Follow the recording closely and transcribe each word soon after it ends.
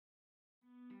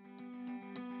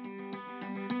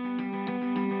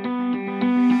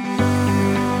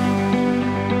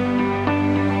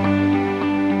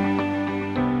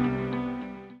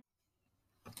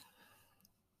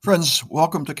Friends,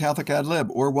 welcome to Catholic Ad Lib,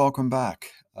 or welcome back.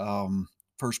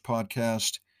 First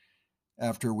podcast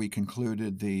after we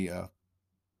concluded the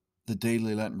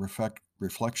daily Lenten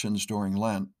reflections during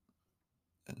Lent.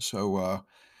 So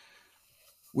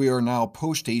we are now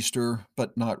post-Easter,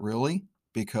 but not really,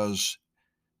 because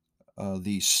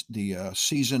the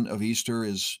season of Easter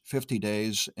is 50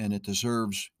 days, and it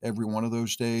deserves every one of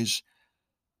those days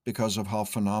because of how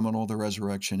phenomenal the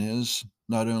resurrection is,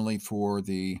 not only for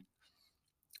the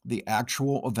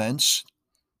actual events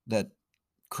that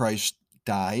Christ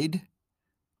died,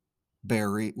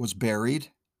 was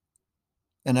buried,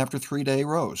 and after 3 days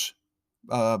rose.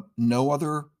 No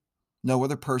other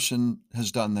person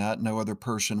has done that. No other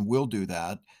person will do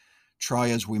that. Try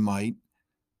as we might.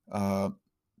 Our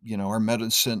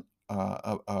medicine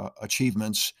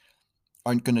achievements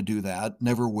aren't going to do that.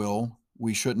 Never will.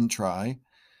 We shouldn't try.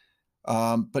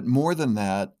 But more than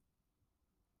that,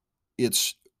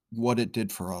 it's what it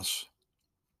did for us.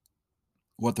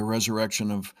 What the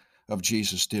resurrection of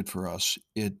Jesus did for us.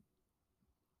 It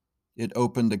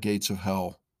opened the gates of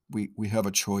hell. We have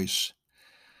a choice.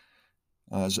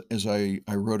 As I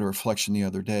wrote a reflection the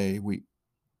other day,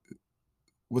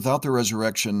 without the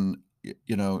resurrection,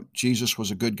 Jesus was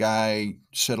a good guy,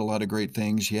 said a lot of great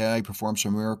things. Yeah, he performed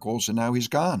some miracles, and now he's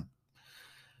gone.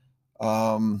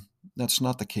 That's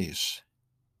not the case.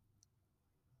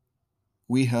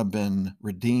 We have been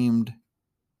redeemed.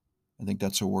 I think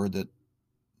that's a word that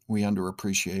we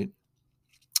underappreciate.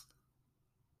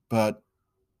 But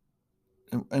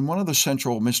and one of the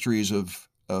central mysteries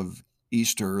of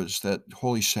Easter is that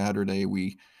Holy Saturday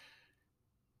we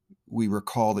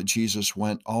recall that Jesus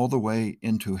went all the way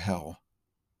into hell,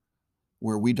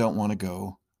 where we don't want to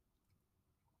go,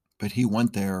 but he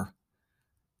went there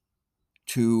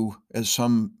to, as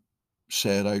some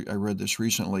said, I read this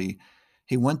recently,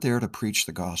 he went there to preach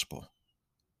the gospel.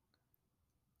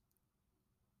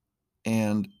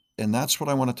 And that's what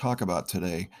I want to talk about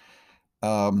today.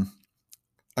 I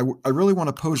really want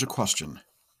to pose a question.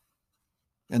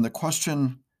 And the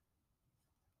question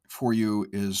for you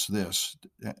is this,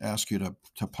 ask you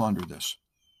to ponder this.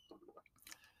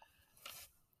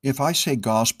 If I say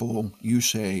gospel, you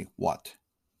say what?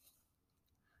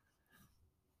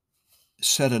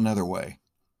 Said another way,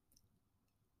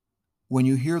 when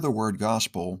you hear the word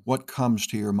gospel, what comes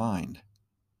to your mind?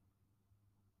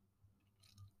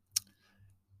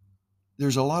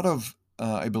 There's a lot of,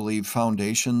 I believe,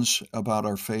 foundations about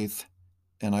our faith,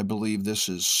 and I believe this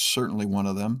is certainly one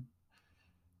of them,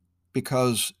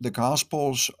 because the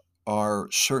Gospels are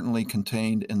certainly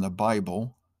contained in the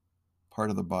Bible, part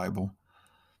of the Bible,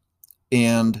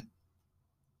 and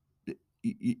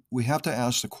we have to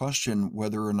ask the question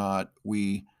whether or not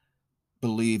we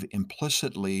believe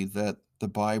implicitly that the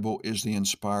Bible is the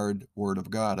inspired Word of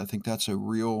God. I think that's a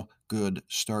real good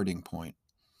starting point.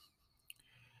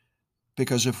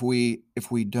 Because if we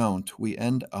don't, we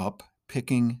end up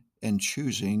picking and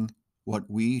choosing what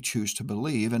we choose to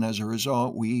believe, and as a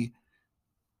result, we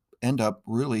end up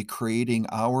really creating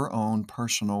our own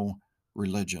personal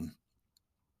religion.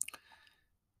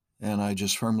 And I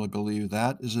just firmly believe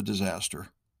that is a disaster.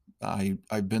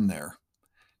 I've been there.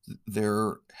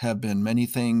 There have been many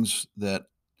things that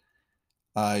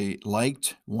I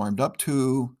liked, warmed up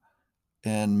to,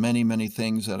 and many, many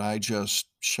things that I just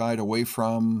shied away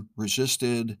from,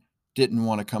 resisted, didn't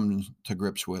want to come to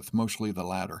grips with, mostly the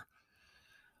latter.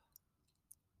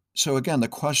 So again, the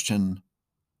question,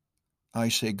 I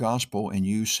say gospel and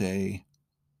you say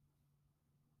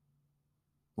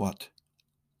what?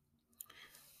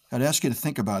 I'd ask you to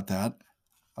think about that.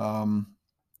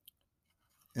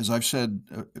 As I've said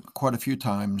quite a few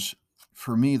times,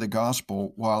 for me, the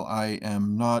gospel, while I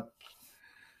am not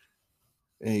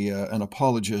an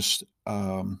apologist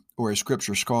or a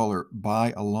scripture scholar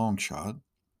by a long shot,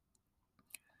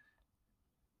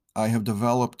 I have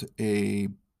developed a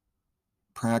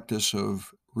practice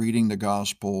of reading the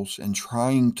Gospels and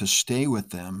trying to stay with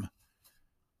them,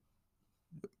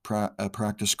 a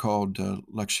practice called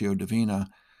Lectio Divina,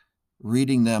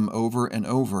 reading them over and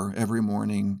over every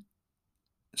morning.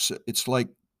 So it's like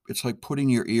putting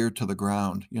your ear to the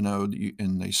ground,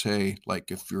 and they say,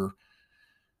 like, if you're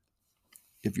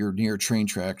near train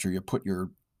tracks or you put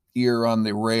your ear on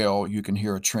the rail, you can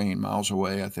hear a train miles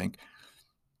away, I think.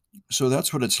 So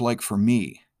that's what it's like for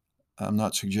me. I'm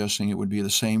not suggesting it would be the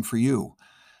same for you,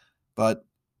 but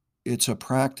it's a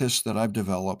practice that I've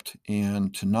developed,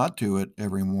 and to not do it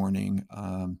every morning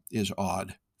is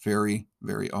odd, very,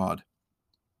 very odd.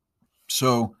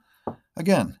 So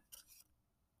again,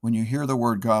 when you hear the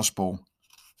word gospel,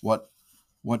 what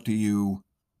do you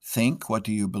think? What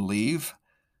do you believe?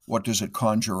 What does it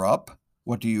conjure up?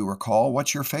 What do you recall?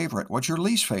 What's your favorite? What's your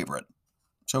least favorite?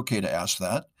 It's okay to ask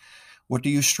that. What do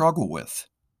you struggle with?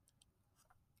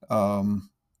 Um,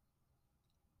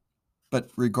 but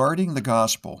regarding the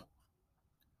gospel,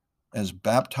 as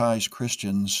baptized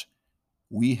Christians,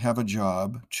 we have a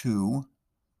job to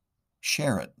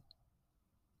share it.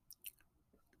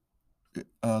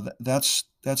 That's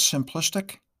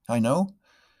simplistic, I know,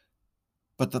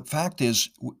 but the fact is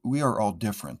we are all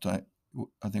different. I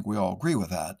think we all agree with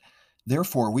that.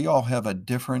 Therefore, we all have a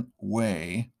different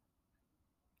way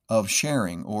of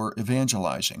sharing or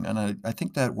evangelizing. And I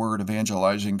think that word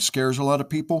evangelizing scares a lot of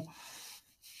people,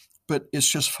 but it's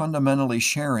just fundamentally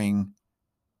sharing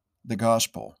the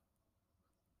gospel.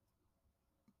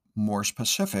 More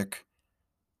specific,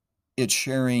 it's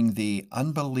sharing the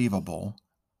unbelievable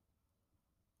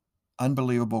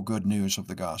good news of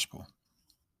the gospel.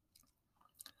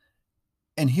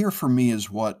 And here for me is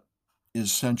what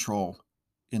is central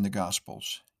in the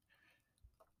gospels.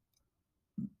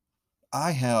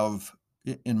 I have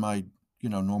in my,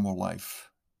 normal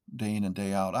life, day in and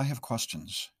day out, I have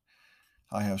questions.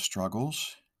 I have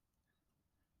struggles.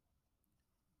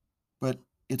 But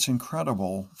it's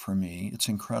incredible for me, it's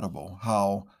incredible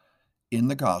how in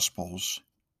the gospels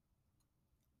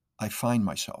I find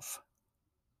myself.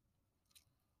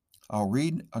 I'll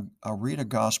read a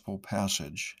gospel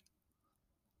passage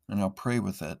and I'll pray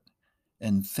with it,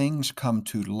 and things come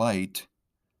to light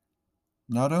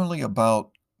not only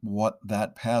about what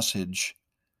that passage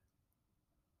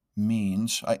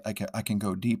means, I can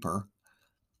go deeper,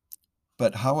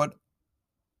 but how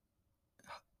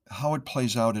it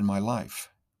plays out in my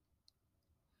life.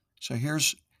 So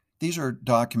these are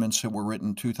documents that were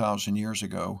written 2,000 years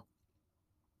ago,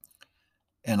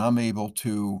 and I'm able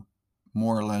to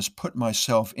more or less put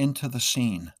myself into the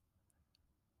scene.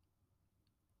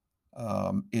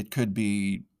 It could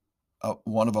be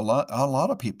one of a lot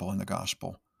of people in the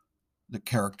gospel, the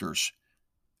characters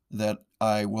that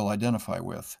I will identify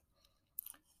with.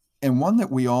 And one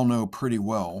that we all know pretty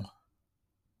well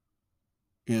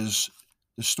is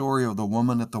the story of the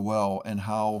woman at the well and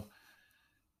how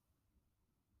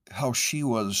she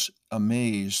was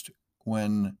amazed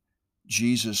when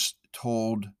Jesus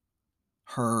told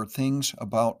her things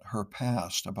about her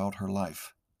past, about her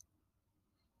life,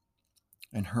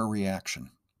 and her reaction.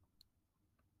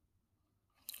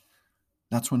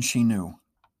 That's when she knew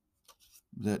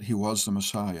that he was the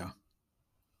Messiah.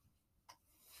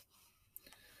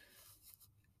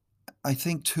 I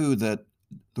think, too, that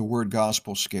the word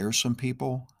gospel scares some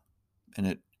people, and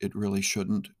it really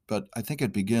shouldn't. But I think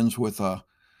it begins with the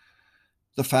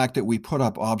fact that we put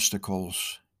up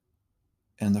obstacles,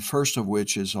 and the first of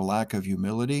which is a lack of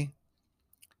humility.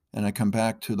 And I come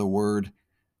back to the word,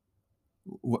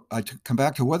 come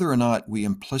back to whether or not we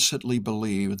implicitly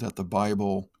believe that the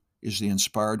Bible is the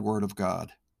inspired word of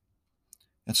God.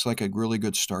 It's like a really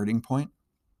good starting point.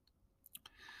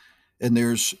 And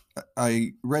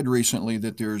I read recently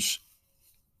that there's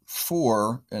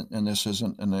four, and this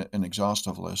isn't an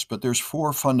exhaustive list, but there's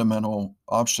four fundamental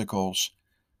obstacles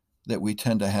that we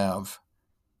tend to have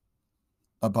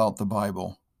about the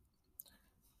Bible.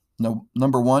 Now,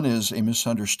 number one is a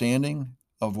misunderstanding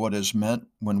of what is meant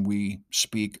when we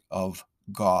speak of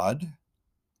God.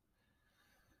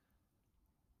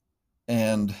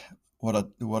 And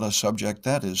what a subject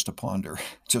that is to ponder.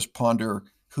 Just ponder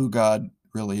who God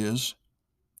really is.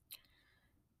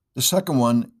 The second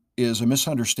one is a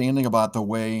misunderstanding about the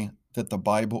way that the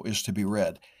Bible is to be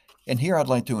read. And here I'd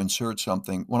like to insert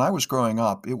something. When I was growing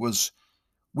up,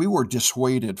 we were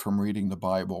dissuaded from reading the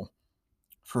Bible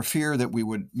for fear that we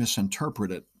would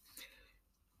misinterpret it.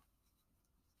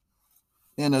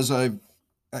 And as I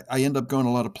end up going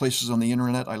a lot of places on the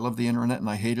internet. I love the internet and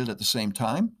I hate it at the same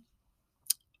time.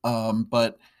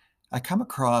 But I come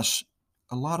across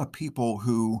a lot of people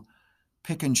who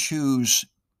pick and choose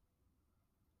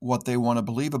what they want to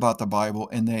believe about the Bible,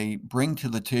 and they bring to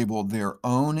the table their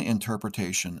own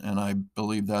interpretation. And I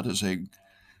believe that is a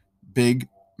big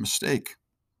mistake,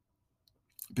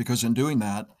 because in doing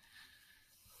that,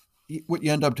 what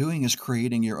you end up doing is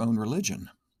creating your own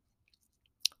religion.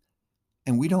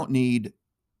 And we don't need,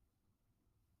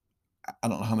 I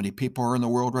don't know how many people are in the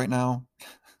world right now.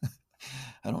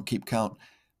 I don't keep count,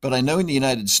 but I know in the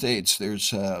United States,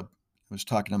 I was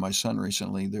talking to my son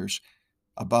recently, there's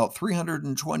about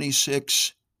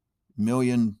 326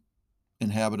 million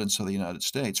inhabitants of the United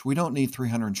States. We don't need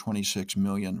 326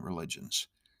 million religions.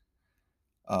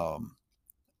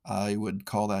 I would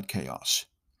call that chaos.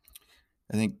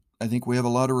 I think we have a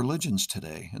lot of religions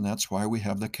today, and that's why we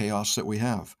have the chaos that we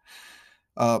have.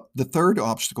 The third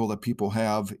obstacle that people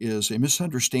have is a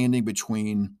misunderstanding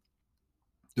between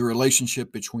the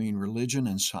relationship between religion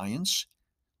and science,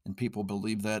 and people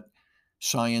believe that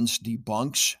science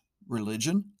debunks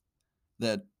religion,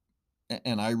 that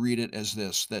and I read it as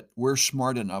this, that we're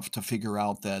smart enough to figure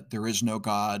out that there is no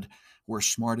God. We're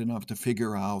smart enough to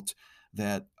figure out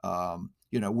that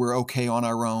we're okay on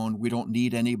our own. We don't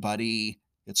need anybody,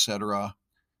 etc.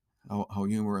 How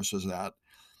humorous is that?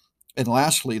 And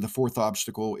lastly, the fourth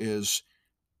obstacle is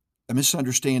a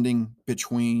misunderstanding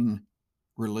between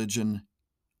religion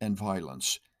and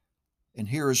violence. And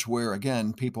here is where,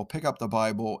 again, people pick up the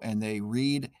Bible and they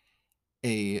read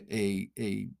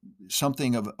a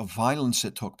something of violence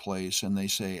that took place, and they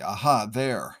say, "Aha,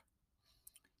 there!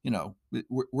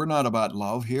 We're not about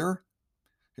love here."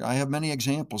 I have many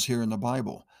examples here in the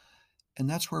Bible, and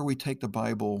that's where we take the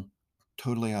Bible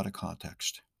totally out of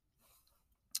context.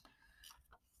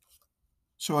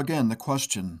 So again, the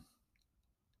question,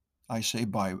 I say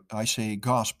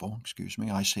gospel, excuse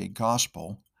me, I say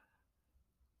gospel,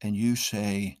 and you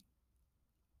say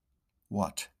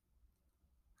what?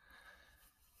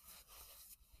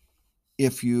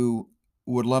 If you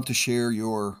would love to share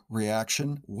your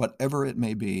reaction, whatever it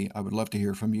may be, I would love to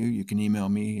hear from you. You can email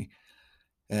me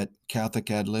at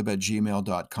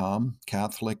catholicadlib@gmail.com,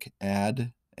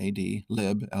 catholicad, A-D,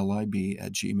 lib, L-I-B,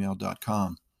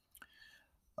 @gmail.com.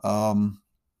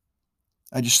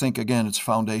 I just think, again, it's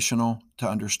foundational to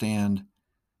understand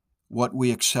what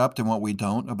we accept and what we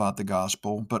don't about the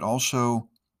gospel, but also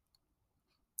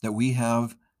that we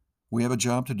have a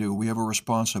job to do. We have a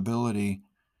responsibility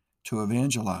to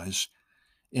evangelize.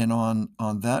 And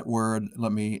on that word,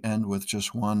 let me end with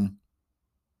just one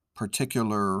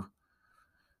particular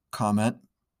comment,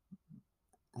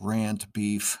 rant,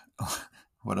 beef,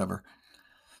 whatever.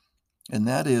 And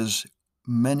that is,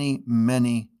 many,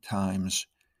 many times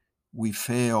we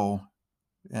fail,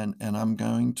 and I'm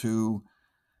going to,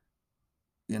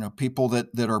 people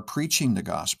that are preaching the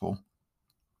gospel,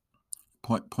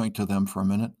 point to them for a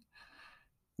minute,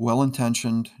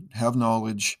 well-intentioned, have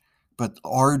knowledge, but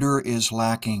ardor is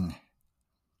lacking.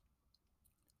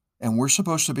 And we're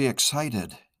supposed to be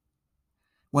excited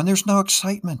when there's no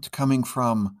excitement coming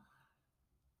from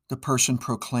the person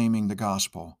proclaiming the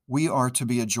gospel. We are to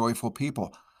be a joyful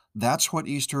people. That's what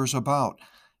Easter is about,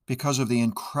 because of the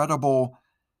incredible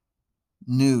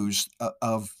news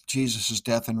of Jesus'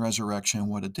 death and resurrection and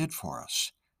what it did for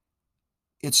us.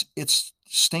 It's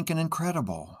stinking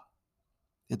incredible.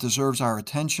 It deserves our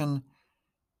attention.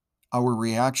 Our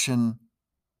reaction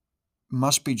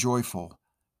must be joyful.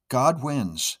 God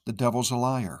wins. The devil's a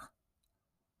liar.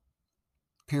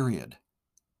 Period.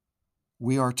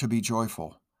 We are to be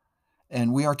joyful.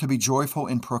 And we are to be joyful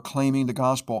in proclaiming the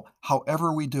gospel,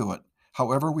 however we do it,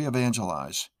 however we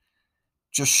evangelize,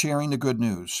 just sharing the good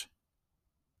news.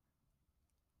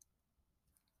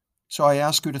 So I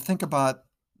ask you to think about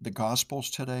the Gospels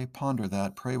today, ponder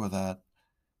that, pray with that.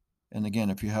 And again,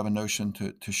 if you have a notion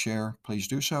to share, please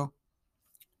do so.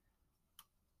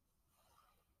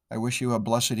 I wish you a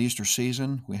blessed Easter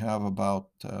season. We have about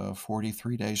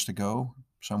 43 days to go,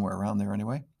 somewhere around there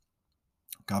anyway.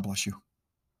 God bless you.